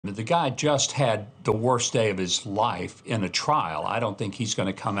The guy just had the worst day of his life in a trial. I don't think he's going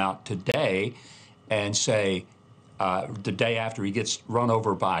to come out today and say, the day after he gets run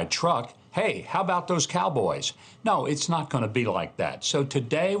over by a truck, hey, how about those Cowboys? No, it's not going to be like that. So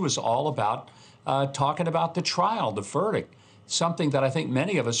today was all about talking about the trial, the verdict, something that I think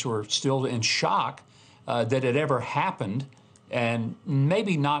many of us were still in shock that it ever happened, and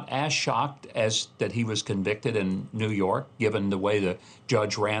maybe not as shocked as that he was convicted in New York, given the way the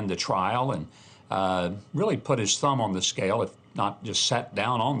judge ran the trial and really put his thumb on the scale, if not just sat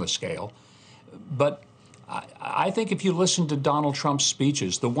down on the scale. But I think if you listen to Donald Trump's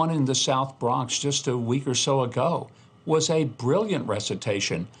speeches, the one in the South Bronx just a week or so ago was a brilliant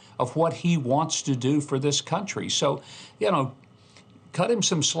recitation of what he wants to do for this country. So, you know, cut him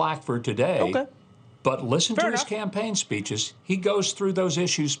some slack for today. Okay. But listen Fair to enough. his campaign speeches. He goes through those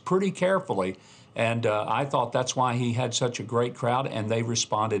issues pretty carefully. And I thought that's why he had such a great crowd, and they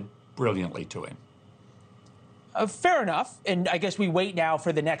responded brilliantly to him. Fair enough. And I guess we wait now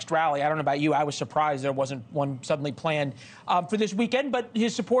for the next rally. I don't know about you. I was surprised there wasn't one suddenly planned for this weekend. But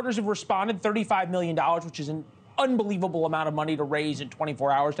his supporters have responded, $35 million, which is an unbelievable amount of money to raise in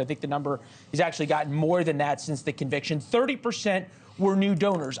 24 hours. I think the number has actually gotten more than that since the conviction. 30% were new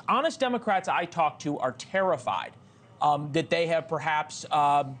donors. Honest Democrats I talked to are terrified that they have perhaps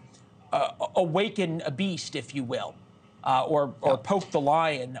awakened a beast, if you will, or poked the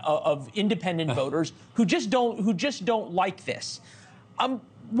lion of independent voters who just don't like this.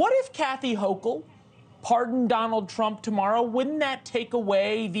 What if Kathy Hochul pardoned Donald Trump tomorrow? Wouldn't that take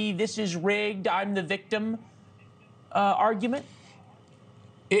away the "this is rigged, I'm the victim" argument?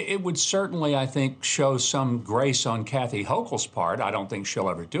 It would certainly, I think, show some grace on Kathy Hochul's part. I don't think she'll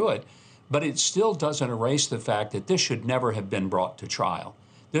ever do it. But it still doesn't erase the fact that this should never have been brought to trial.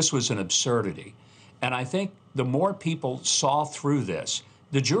 This was an absurdity. And I think the more people saw through this,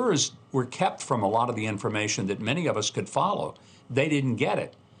 the jurors were kept from a lot of the information that many of us could follow. They didn't get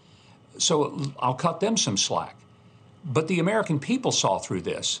it. So I'll cut them some slack. But the American people saw through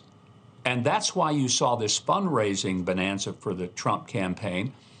this. And that's why you saw this fundraising bonanza for the Trump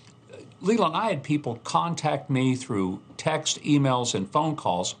campaign. Leland, I had people contact me through text, emails, and phone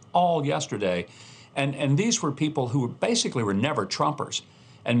calls all yesterday. And these were people who basically were never Trumpers.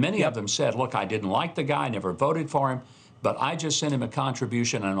 And many of them said, look, I didn't like the guy, never voted for him, but I just sent him a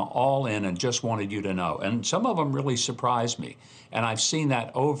contribution and all in and just wanted you to know. And some of them really surprised me. And I've seen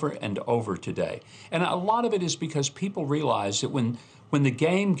that over and over today. And a lot of it is because people realize that when the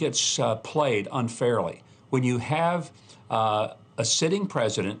game gets played unfairly, when you have a sitting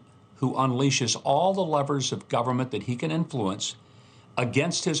president who unleashes all the levers of government that he can influence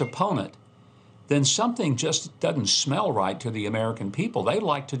against his opponent, then something just doesn't smell right to the American people. They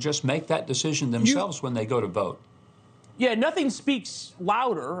like to just make that decision themselves when they go to vote. Yeah, nothing speaks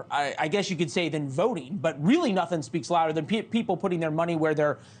louder, I guess you could say, than voting, but really nothing speaks louder than people putting their money where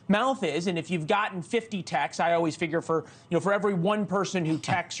their mouth is. And if you've gotten 50 texts, I always figure for every one person who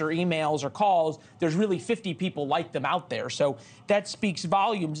texts or emails or calls, there's really 50 people like them out there. So that speaks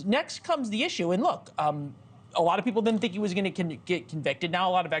volumes. Next comes the issue. And look, a lot of people didn't think he was going to get convicted. Now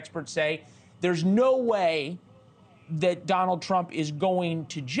a lot of experts say there's no way that Donald Trump is going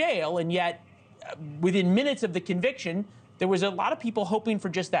to jail, and yet within minutes of the conviction, there was a lot of people hoping for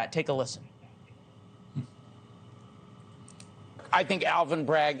just that. Take a listen. I think Alvin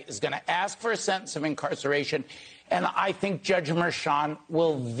Bragg is going to ask for a sentence of incarceration, and I think Judge Merchan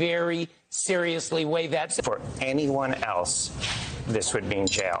will very seriously weigh that. For anyone else, this would mean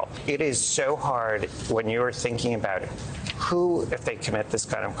jail. It is so hard when you're thinking about who, if they commit this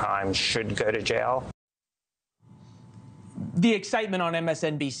kind of crime, should go to jail. The excitement on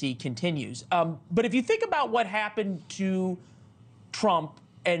MSNBC continues. But if you think about what happened to Trump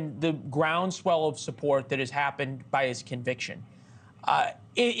and the groundswell of support that has happened by his conviction,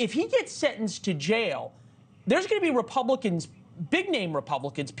 if he gets sentenced to jail, there's going to be Republicans, big-name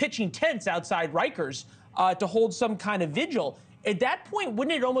Republicans, pitching tents outside Rikers to hold some kind of vigil. At that point,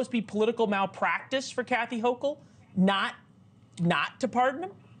 wouldn't it almost be political malpractice for Kathy Hochul not to pardon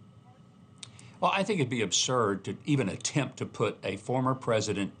him? Well, I think it'd be absurd to even attempt to put a former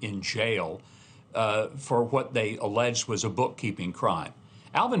president in jail for what they alleged was a bookkeeping crime.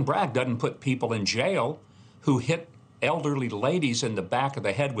 Alvin Bragg doesn't put people in jail who hit elderly ladies in the back of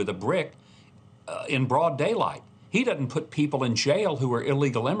the head with a brick in broad daylight. He doesn't put people in jail who are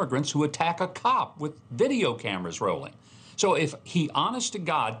illegal immigrants who attack a cop with video cameras rolling. So if he, honest to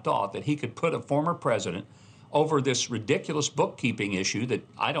God, thought that he could put a former president over this ridiculous bookkeeping issue that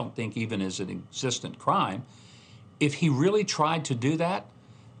I don't think even is an existent crime, if he really tried to do that,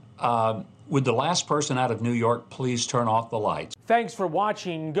 Would the last person out of New York please turn off the lights? Thanks for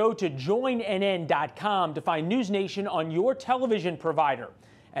watching. Go to joinnn.com to find NewsNation on your television provider.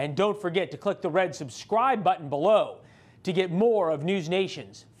 And don't forget to click the red subscribe button below to get more of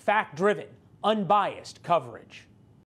NewsNation's fact-driven, unbiased coverage.